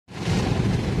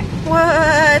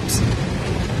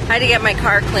I had to get my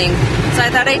car clean. So I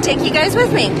thought I'd take you guys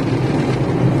with me.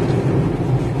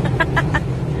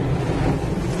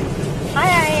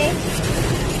 Hi.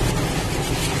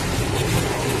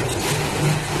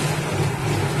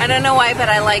 I don't know why, but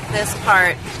I like this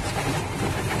part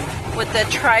with the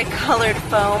tri-colored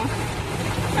foam.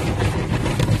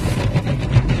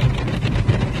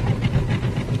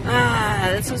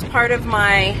 This was part of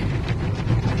my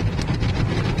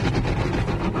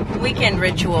weekend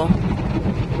ritual.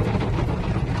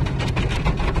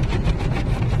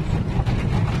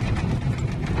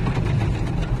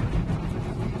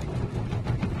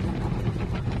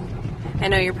 I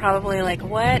know you're probably like,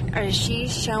 what is she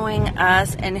showing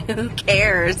us, and who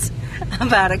cares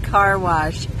about a car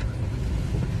wash?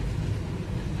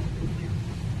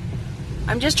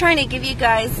 I'm just trying to give you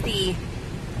guys the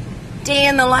day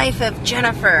in the life of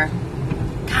Jennifer.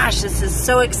 Gosh, this is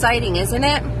so exciting, isn't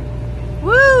it?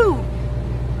 Woo!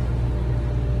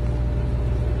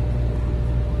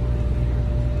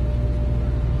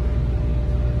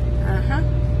 Uh-huh.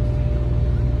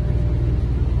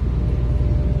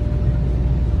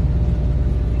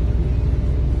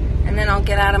 And then I'll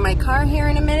get out of my car here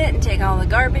in a minute and take all the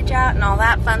garbage out and all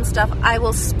that fun stuff. I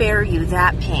will spare you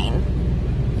that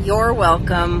pain. You're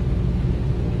welcome.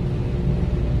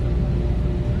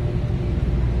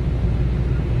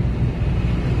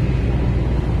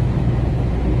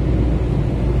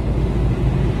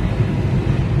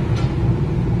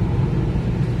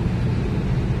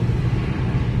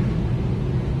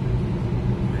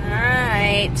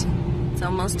 It's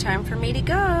almost time for me to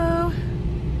go.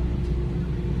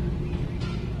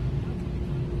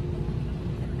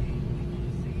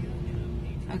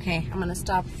 Okay, I'm gonna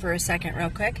stop for a second real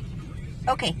quick.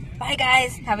 Okay, bye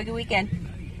guys. Have a good weekend.